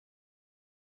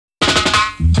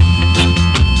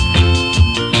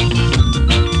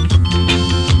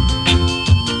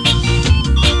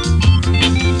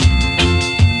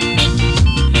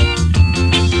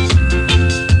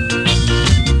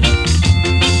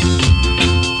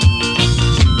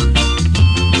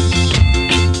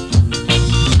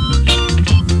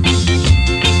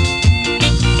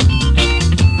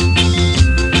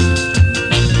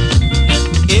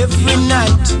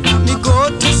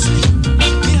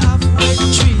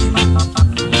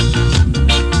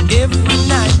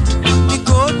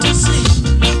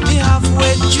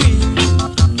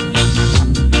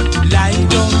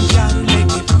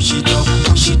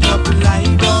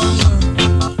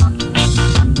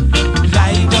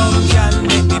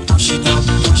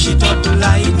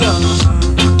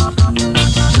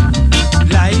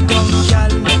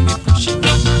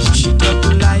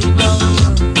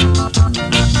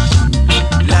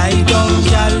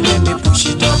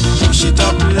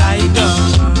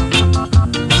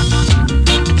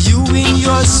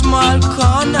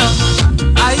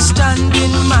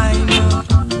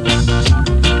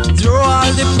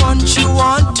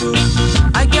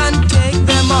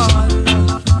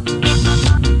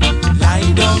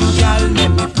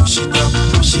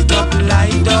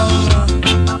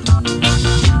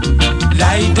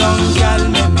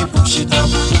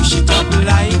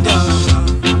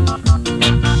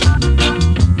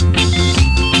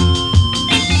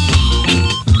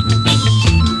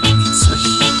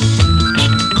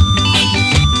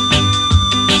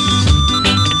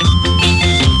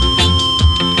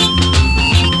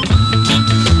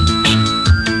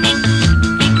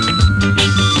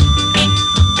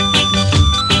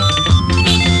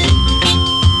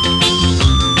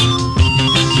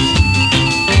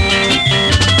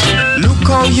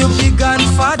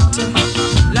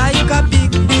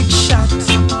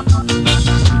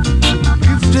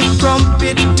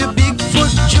it to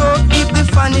Bigfoot joke, give the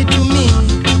funny to me.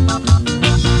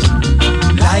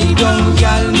 Lie down,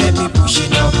 girl, let me push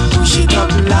it up,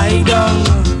 lie down.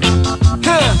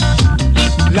 Huh.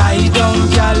 Lie down,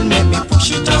 girl, let me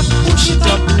push it up,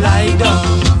 lie down.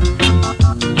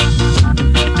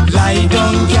 Lie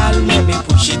down, girl, let me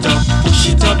push it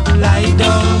up, lie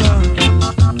down.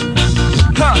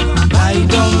 Huh. Lie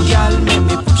down, girl, let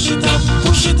me push it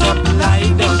up,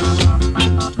 lie down.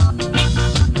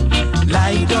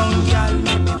 Lie down, girl,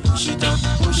 let me push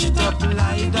it up,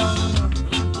 lie down.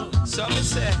 So me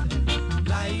say,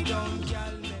 lie down,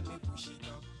 girl, let me push it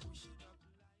up,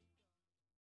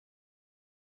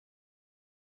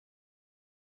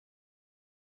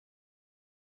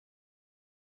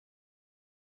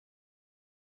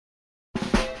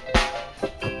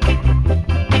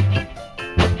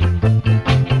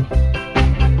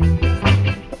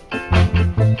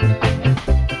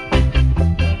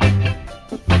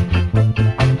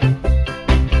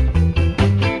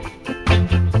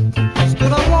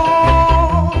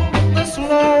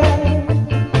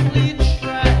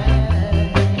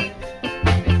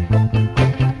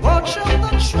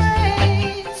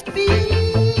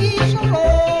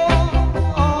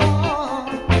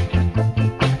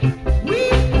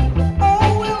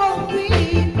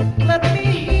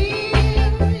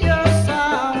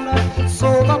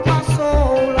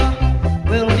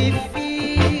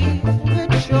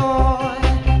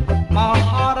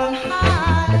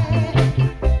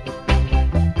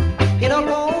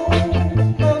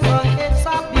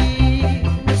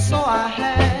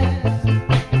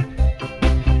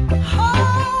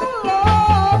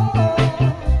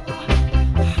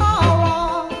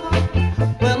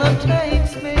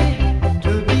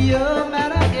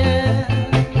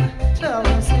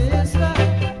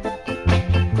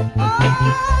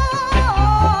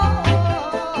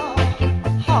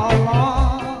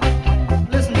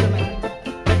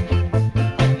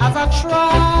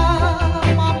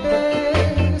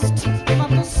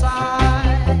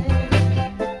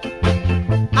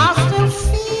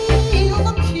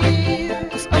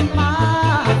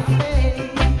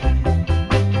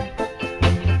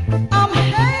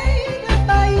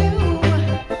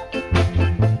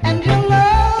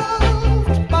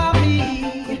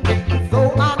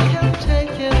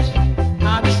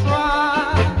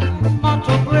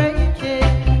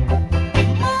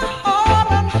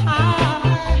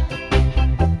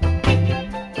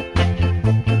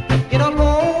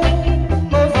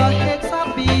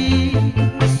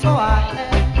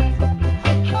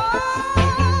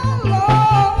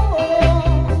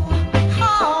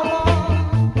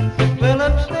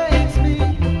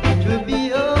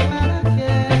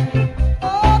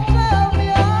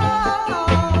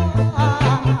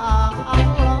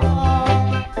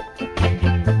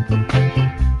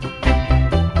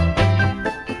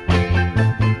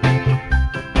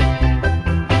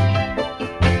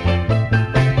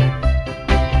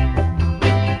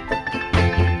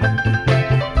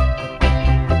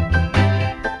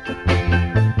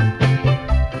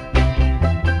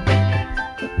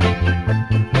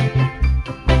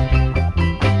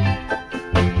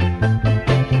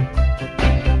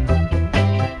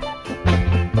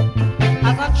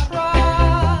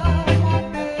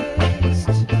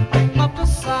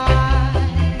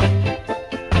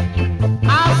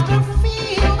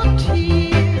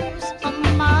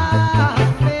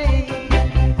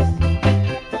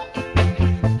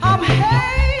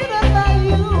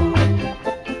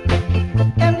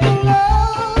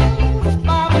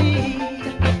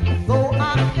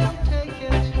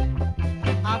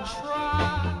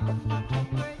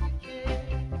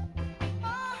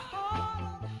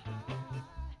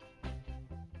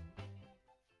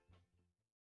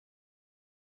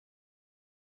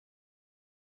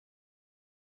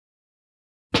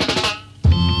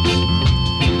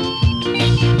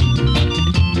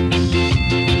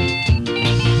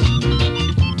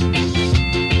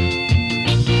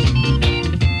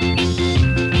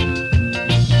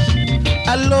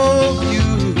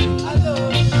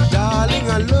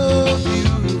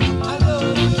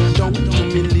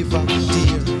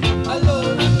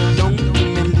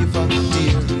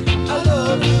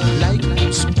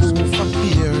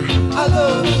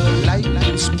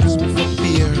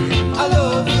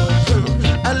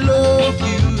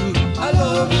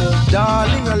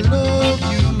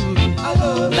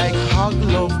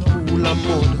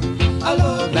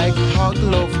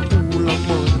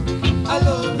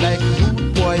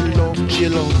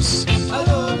 jealous.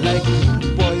 Like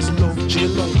rude boys love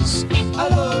jealous. I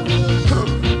love you.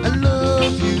 I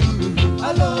love you.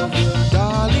 I love you.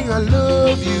 Darling, I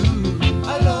love you.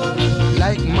 I love you.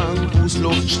 Like mangoes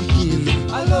love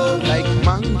chicken. I love you. Like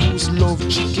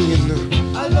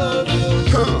chicken. I love you.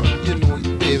 You know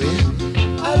it, baby.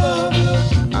 I love you.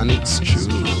 And it's true.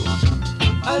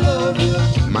 I love you.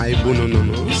 My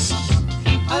bononos.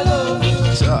 I love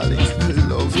you. Darling, I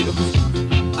love you.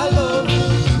 I love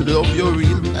you. Love you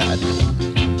real bad.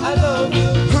 I love you.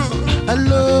 I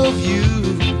love you.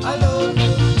 I love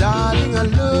you. Darling, I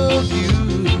love you.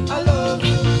 I love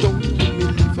you. Don't do me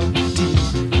live a dear.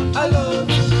 I love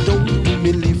you. Don't do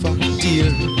me live a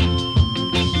dear.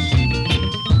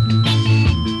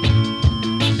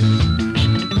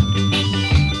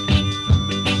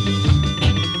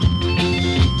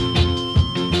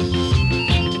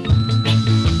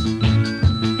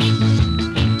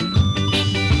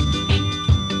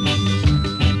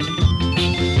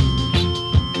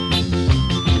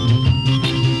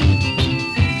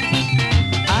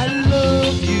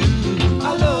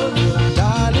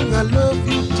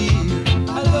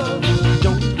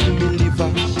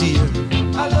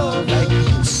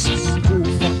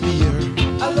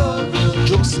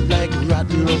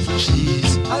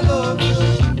 Cheese. I love you.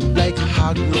 Like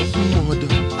hard love mud.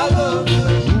 I love you.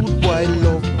 Rude boy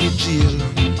love the jail.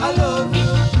 I love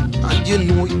you. And you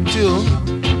know it too.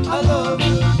 I love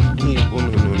you. Me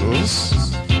bononos.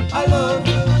 I love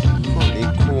you.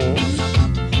 Honeycomb.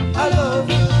 I love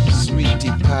you.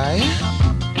 Sweetie pie.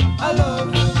 I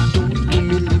love you. Don't do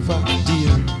me liver,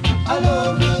 dear. I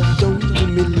love you. Don't do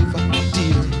me liver,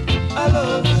 dear. I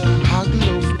love you. Hard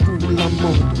love cool and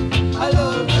mud. I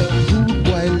love you.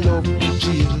 I love you,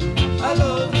 Jill. I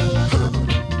love you.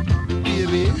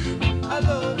 Baby. I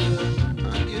love you.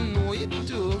 And you know it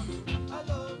too. I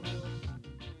love you.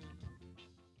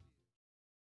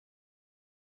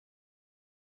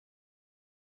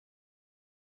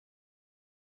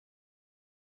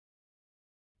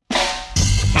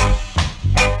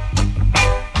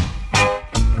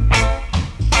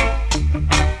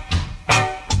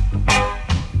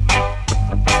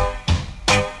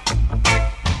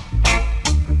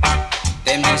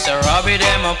 Mr. Robbie,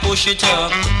 them a push it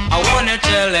up. I wanna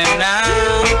tell them now.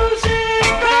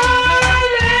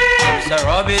 Mr.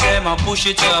 Robbie, them a push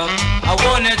it up. I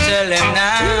wanna tell them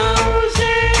now.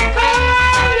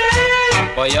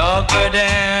 Boy, you could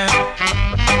them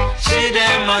see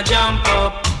them a jump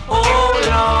up. Oh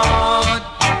Lord,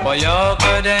 boy, you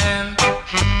could them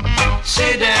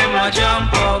see them a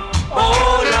jump up.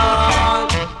 Oh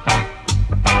Lord.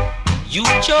 You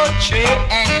chose three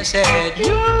and you said you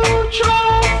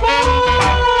chose four.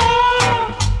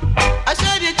 I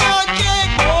said you chose three,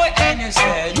 boy, and you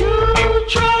said you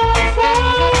chose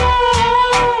four.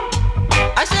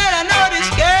 I said I know this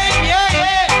game, yeah,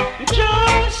 yeah. You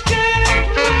just can't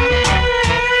play.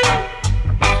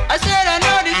 I said I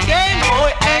know this game,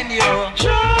 boy, and you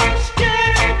just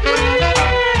can't play.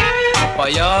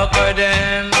 Boy, you could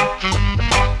them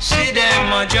see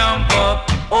them a jump up.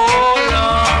 Oh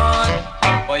Lord.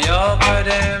 For you for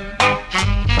them,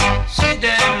 see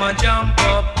them a jump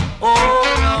up, oh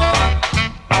Lord.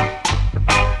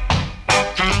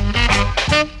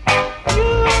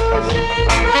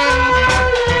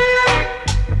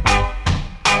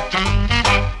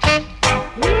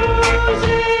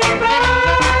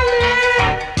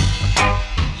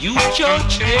 You chose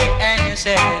three and you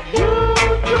said you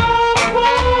chose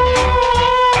four.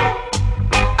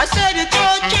 I said you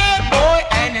chose three, boy,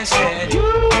 and you said you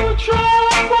chose.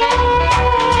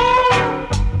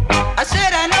 I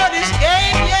said I know this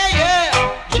game, yeah, yeah.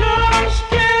 Just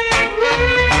can't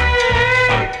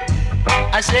win.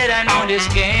 I said I know this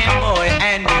game, boy,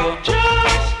 and you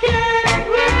just can't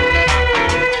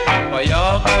win. For you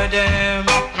for them,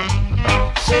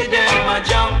 see them a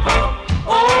jump up,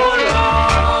 oh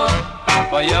Lord.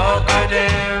 For you for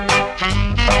them,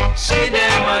 see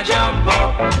them a jump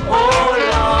up, oh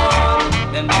Lord.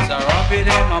 Them is a Robbie,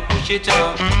 them a push it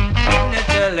up. They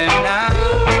tell them now.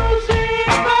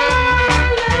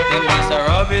 Them is a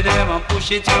Robbie, them a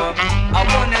push it up. I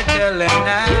wanna tell them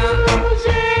now.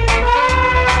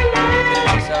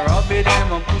 Them is a Robbie,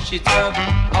 them a push it up.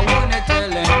 I wanna tell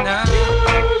them now.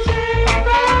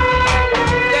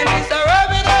 Them is a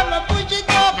Robbie, them a push it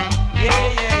up. Yeah,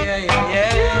 yeah, yeah, yeah,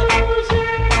 yeah.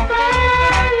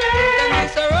 Them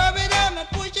is a Robbie, them a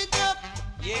push it up.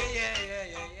 Yeah, yeah, yeah,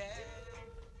 yeah, yeah.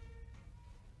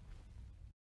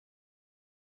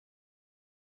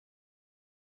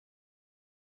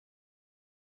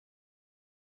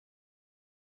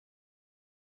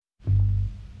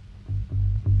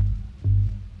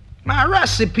 My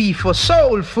recipe for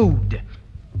soul food.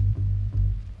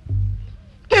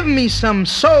 Give me some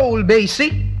soul,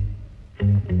 Basie.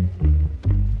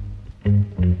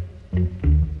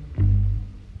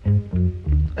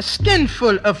 A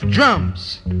skinful of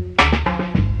drums.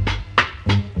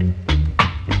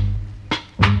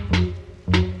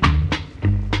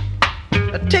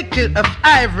 little of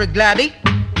ivory gladdy.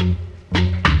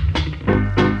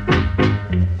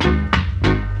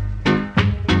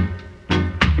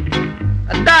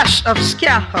 A dash of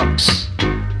ska hooks.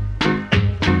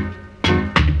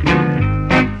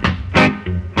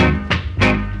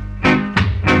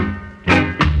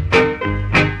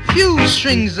 Few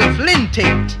strings of Lynn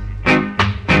Taitt.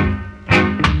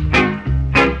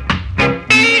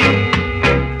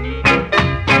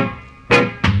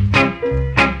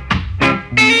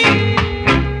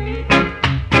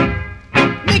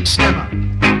 Mix them up.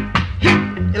 You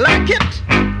like it?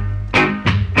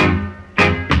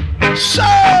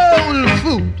 Soul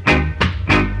food.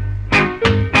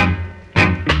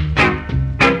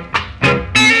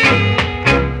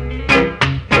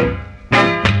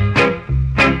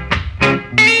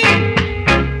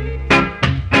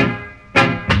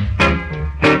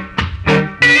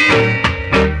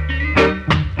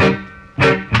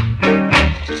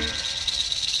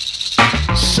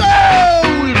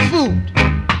 Soul food.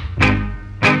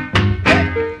 Hey.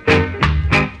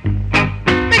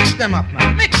 Mix them up,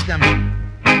 man. Mix them up.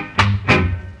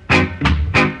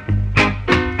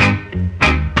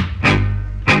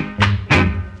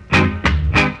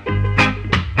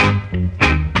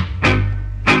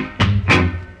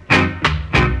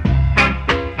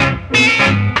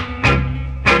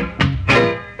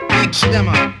 Mix them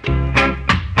up.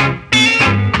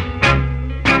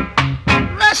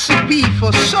 Recipe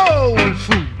for soul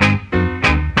food.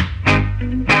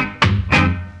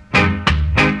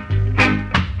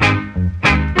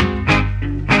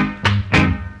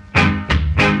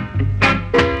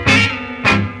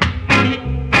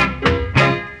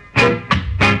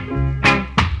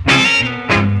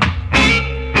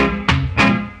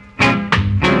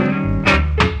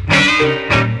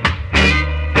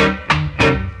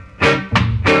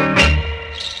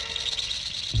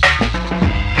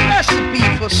 Recipe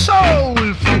for soul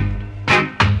food.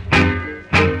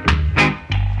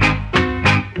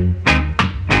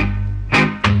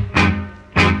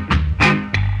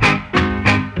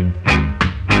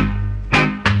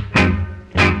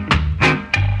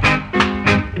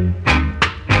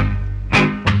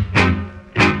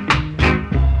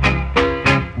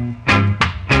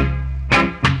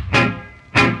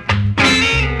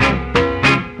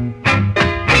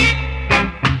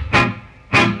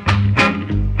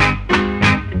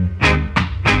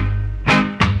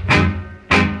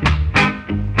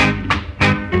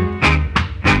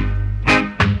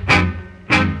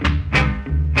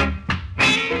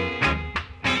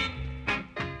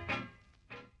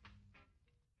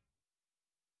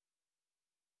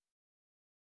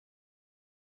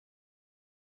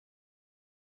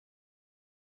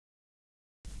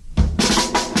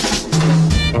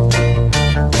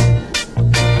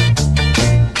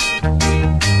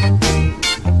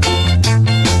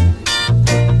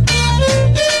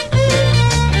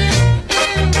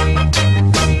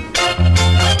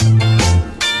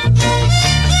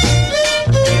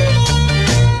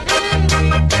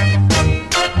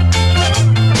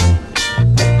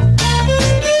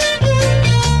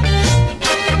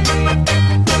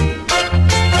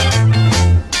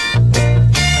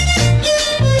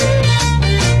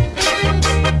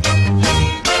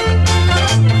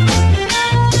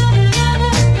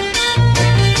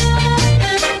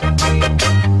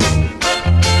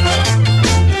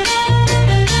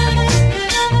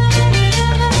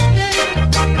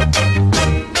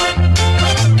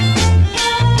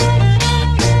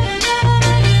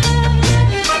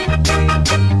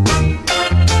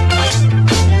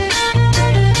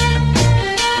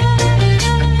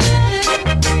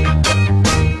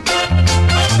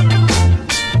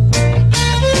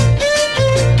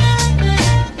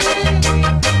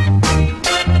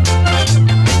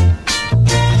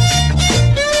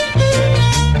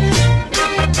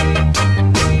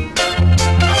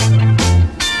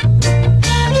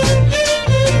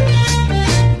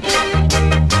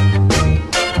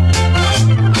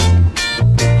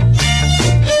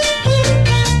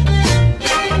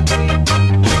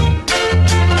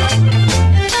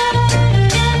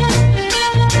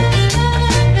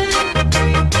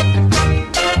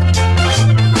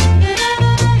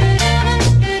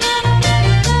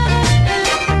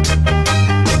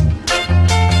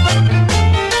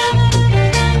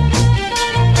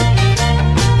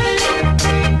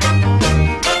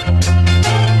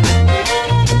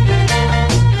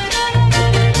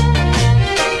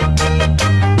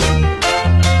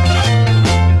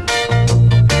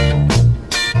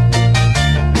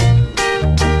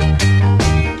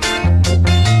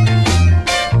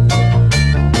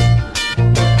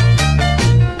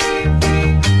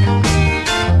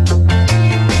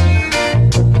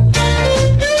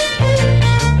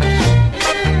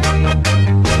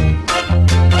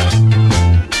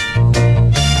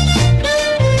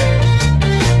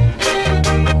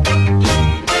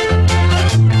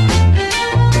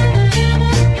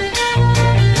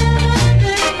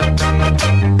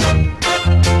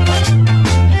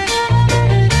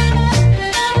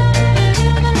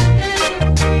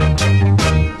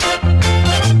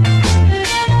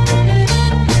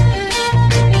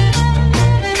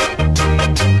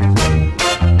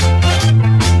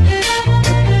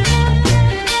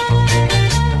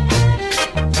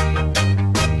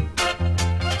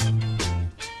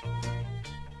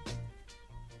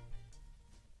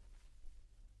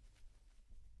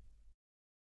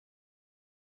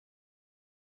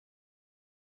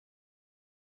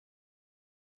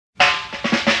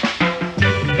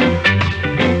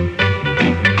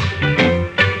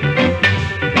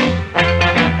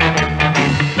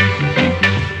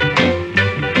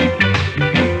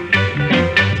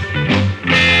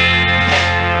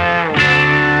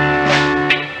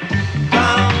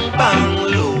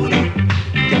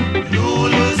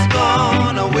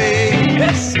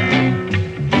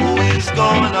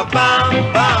 gonna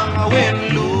bang bang when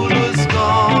Lulu's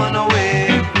gone away.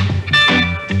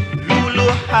 Lulu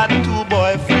had 2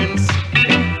 boyfriends.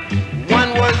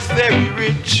 One was very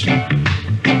rich,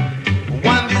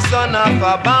 one the son of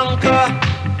a banker,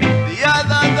 the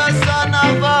other the son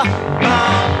of a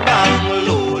bang bang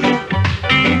Lulu.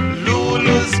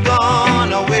 Lulu's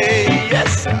gone away,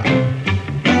 yes sir.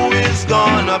 Who is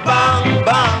gonna bang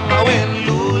bang when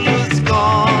Lulu's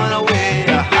gone away?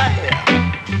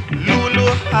 Lulu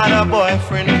had a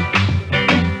boyfriend,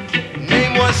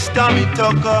 name was Tommy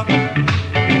Tucker.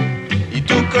 He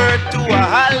took her to a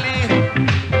alley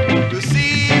to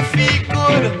see if he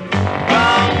could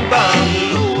bang bang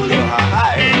Lulu.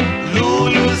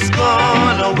 Lulu's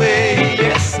gone away,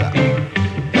 yes sir.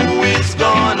 Who is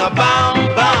gonna bang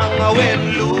bang when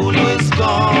Lulu's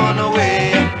gone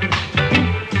away?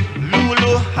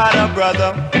 Lulu had a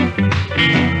brother,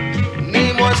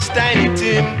 name was Tiny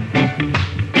Tim.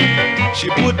 She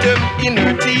put him in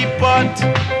her teapot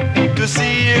to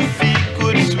see if he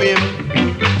could swim.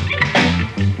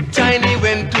 Tiny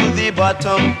went to the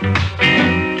bottom,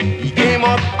 he came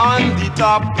up on the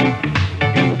top.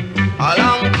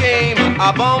 Along came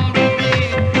a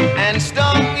bumblebee and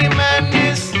stung him and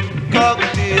his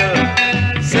cocktail.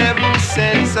 7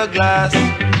 cents a glass,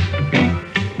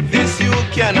 this you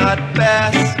cannot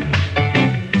pass.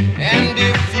 And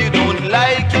if you don't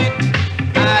like it,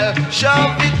 I'll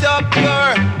shove it up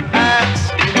your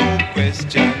ass, no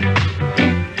question.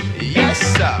 Yes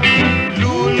sir,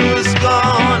 Lulu's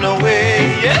gone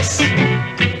away, yes.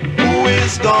 Who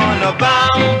is gonna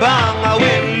bang bang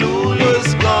when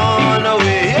Lulu's gone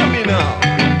away? Hear me now.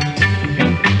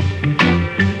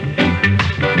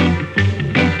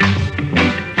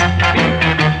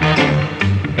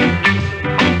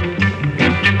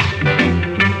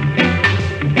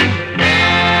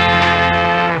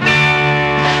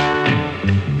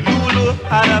 Lulu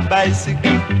had a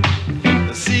bicycle,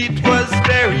 the seat was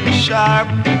very sharp.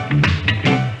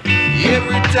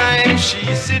 Every time she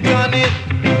sit on it,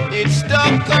 it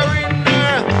stuck her in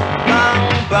her. Bang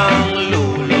bang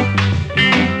Lulu,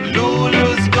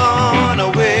 Lulu's gone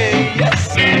away,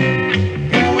 yes.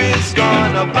 Who is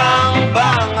gonna bang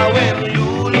bang when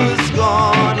Lulu's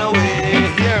gone away?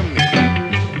 Hear me.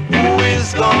 Who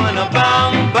is gonna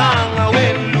bang bang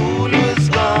when Lulu's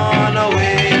gone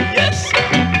away? Yes.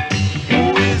 Who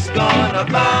is gonna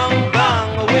bang bang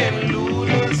when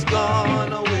Lulu's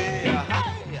gone away?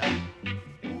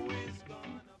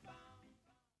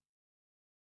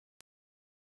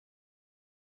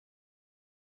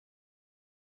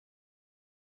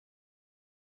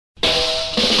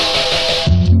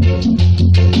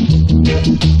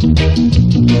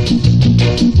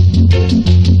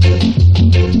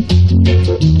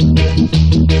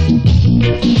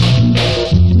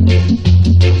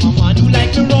 Mama do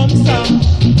like the rum song,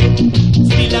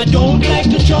 still I don't like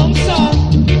the drum song.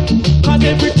 Cause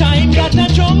every time that I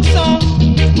drum song,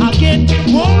 I get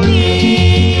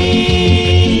worried.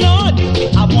 Lord,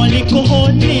 I want little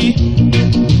honey,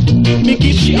 me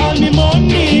give she all me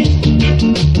money.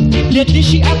 Lately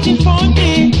she acting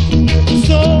funny,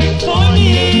 so funny.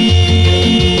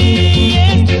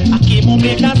 Yes, I came home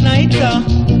late last night,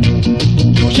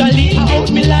 usually I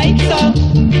out me lights,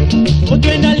 but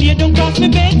when I lay down cross me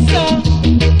bed,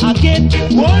 I get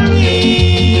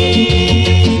worried.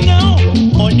 Now,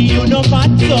 honey, you no fat,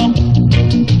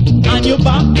 and your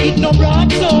back it no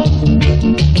broad,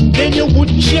 then you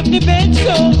wouldn't shape the bed,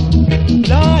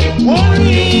 Lord,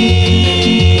 worried.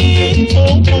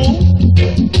 Oh, oh.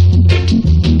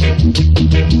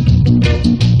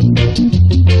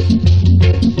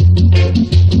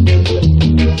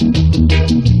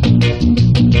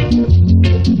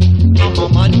 I'm a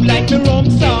man who like the rum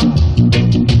song,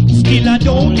 still I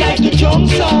don't like the drum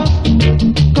song.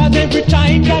 Cause every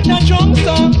time that I drum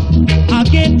song, I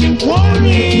get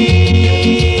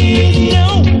worried.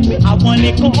 Now, I want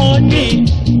little honey,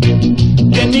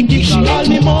 then me give she all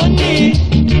me money.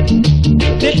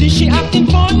 Lately she acting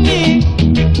funny,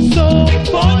 so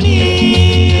funny.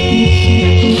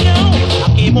 Now, I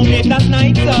came home late last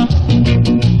night,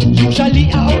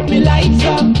 usually I out me lights,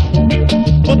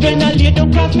 but when I lay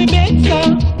down cross me bed,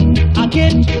 I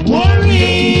get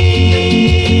worried.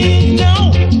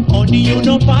 Now, only you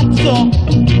no fat,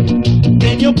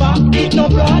 then your back it no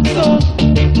broad,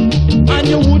 and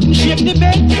you wouldn't shape the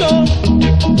bed,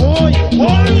 boy,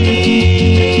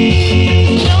 worried.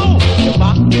 Now, your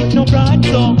back it no broad,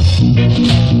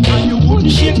 and you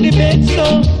wouldn't shape the bed,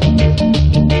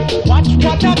 watch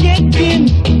what I get in,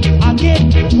 I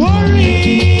get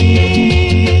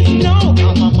worried. Now,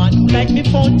 I'm a man who like me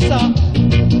fun, sir.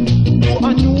 Oh,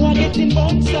 I know I get in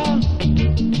fun, sir.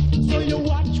 So you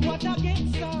watch what I get,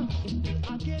 sir.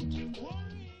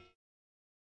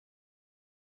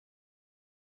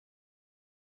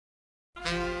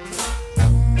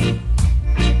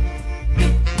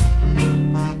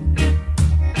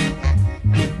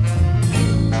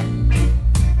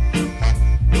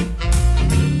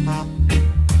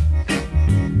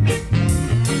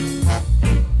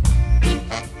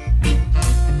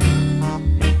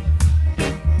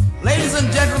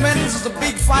 gentlemen, this is a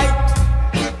big fight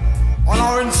on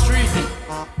Orange Street.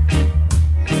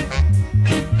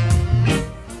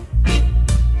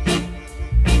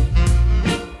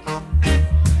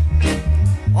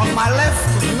 On my left,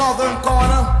 the northern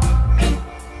corner,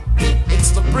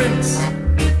 it's the Prince.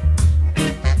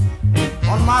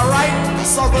 On my right, the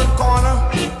southern corner,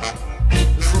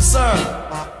 is the Sir.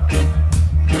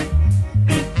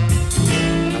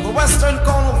 And the western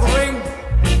corner of the ring,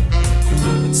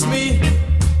 it's me,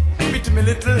 pity me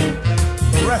little,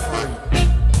 the referee.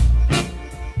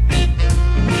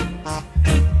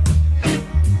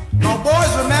 Now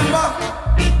boys, remember,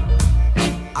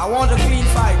 I want a clean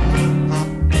fight.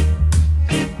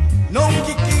 No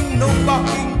kicking, no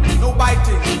bucking, no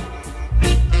biting.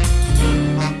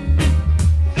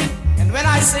 And when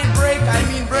I say break, I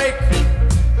mean break.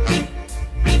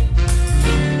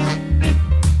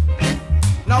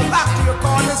 Now back to your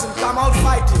corners and come out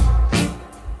fighting.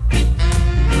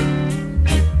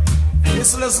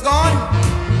 Whistle is gone.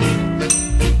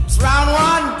 It's round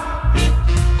one.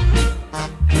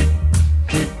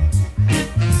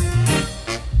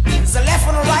 It's the left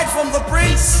and the right from the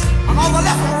Prince. And on the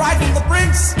left and the right from the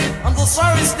Prince. And the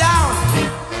Sir is down.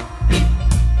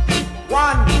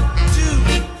 1, 2,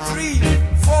 3,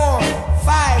 4,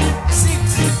 5, 6,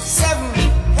 7,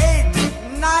 8,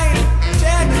 9,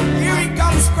 10. Here he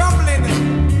comes crumbling,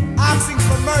 asking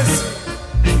for mercy.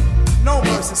 No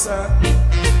mercy, sir.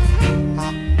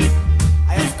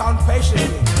 I have come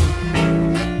patiently.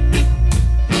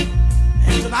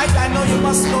 And tonight I know you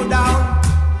must go down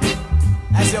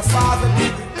as your father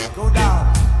did go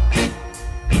down.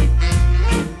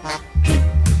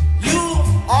 You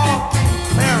are King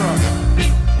Pharaoh,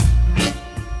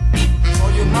 so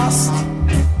you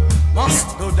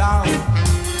must go down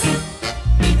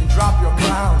and drop your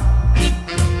crown.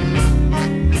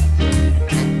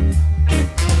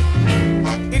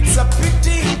 It's a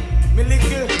pity,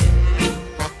 Miliki,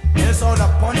 there's all the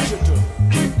punch you to.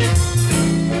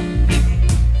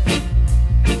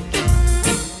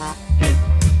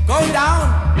 Go down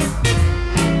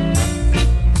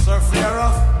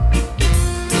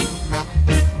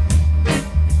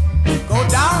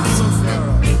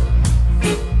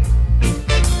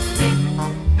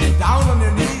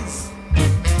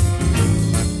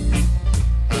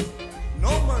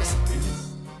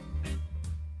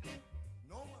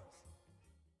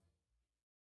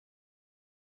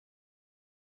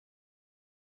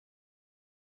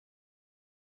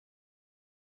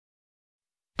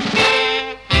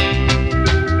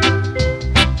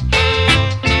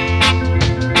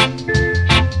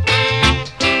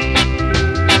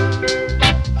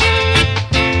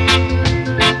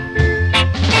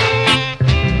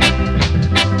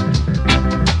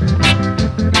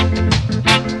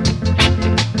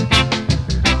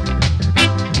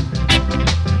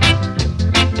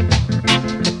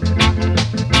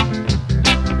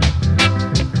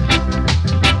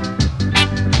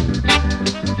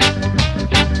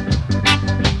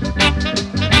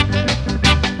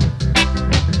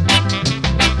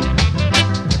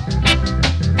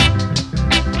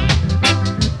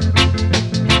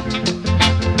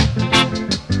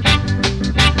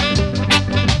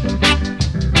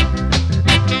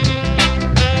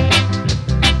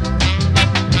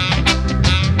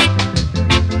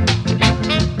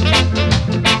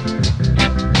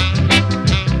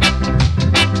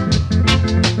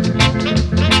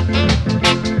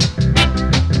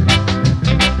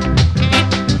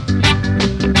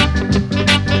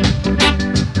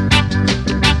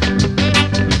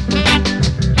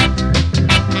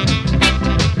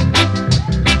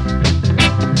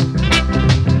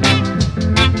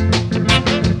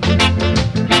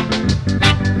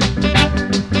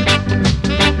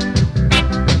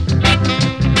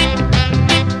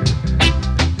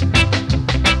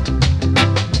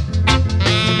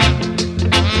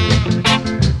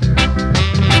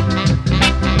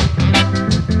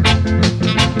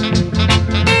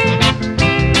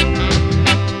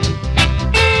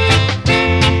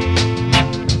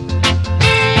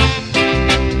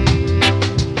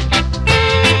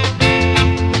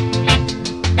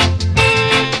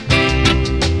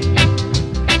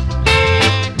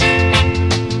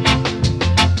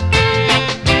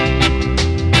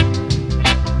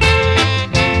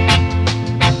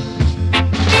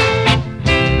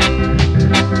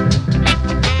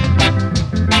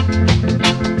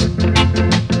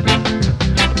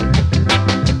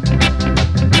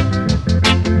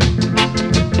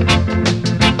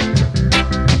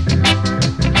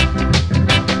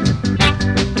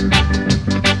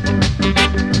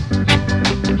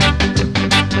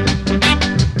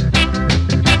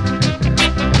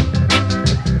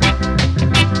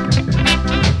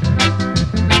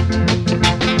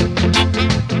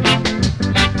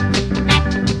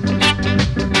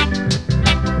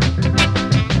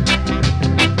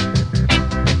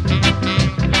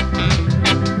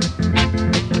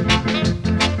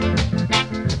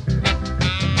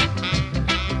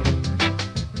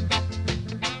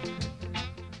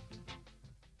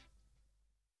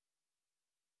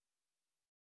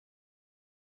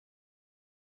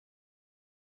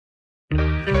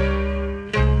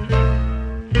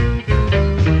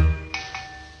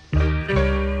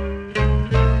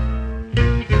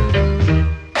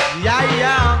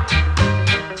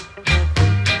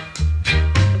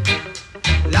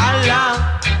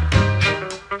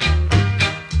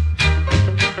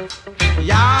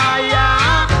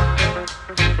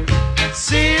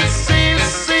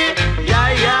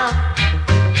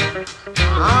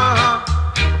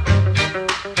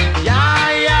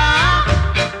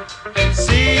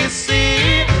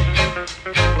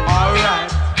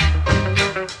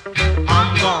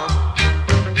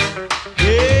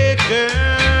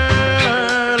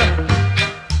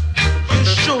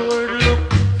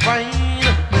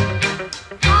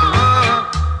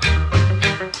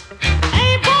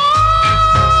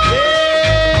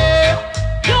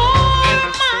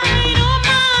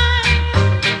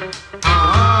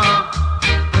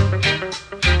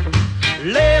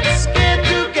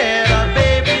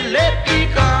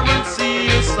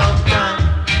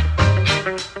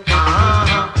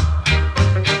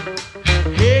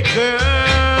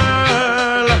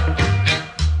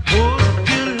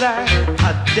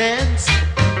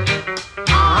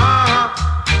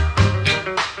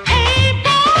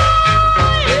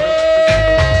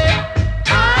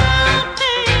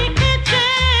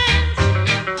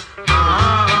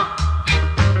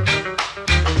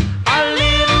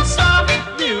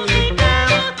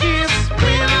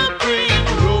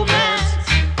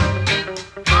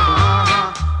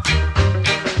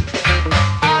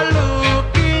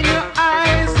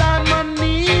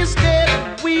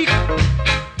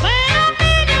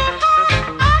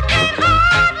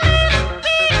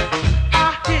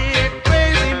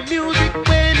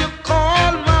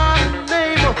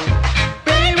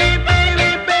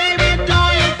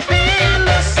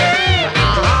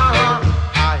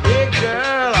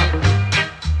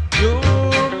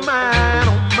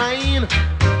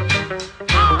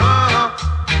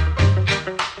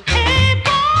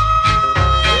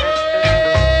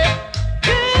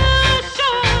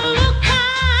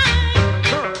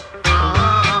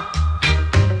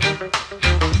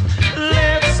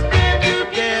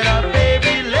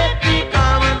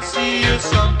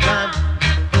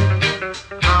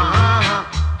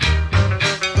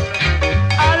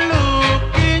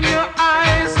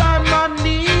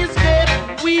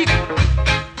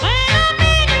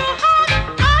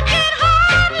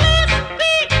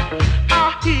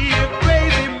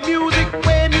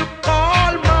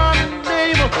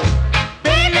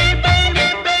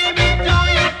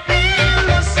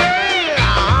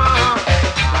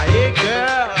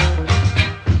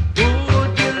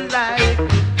like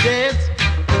this.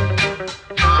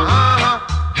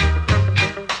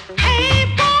 Hey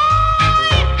boy,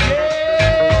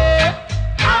 Yeah.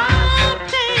 I'll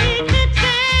take the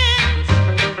chance.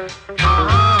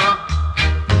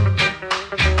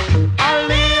 A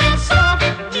little soft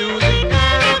music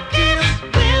and a kiss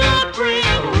will bring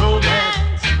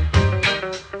romance.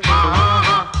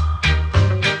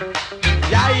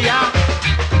 Yeah, yeah.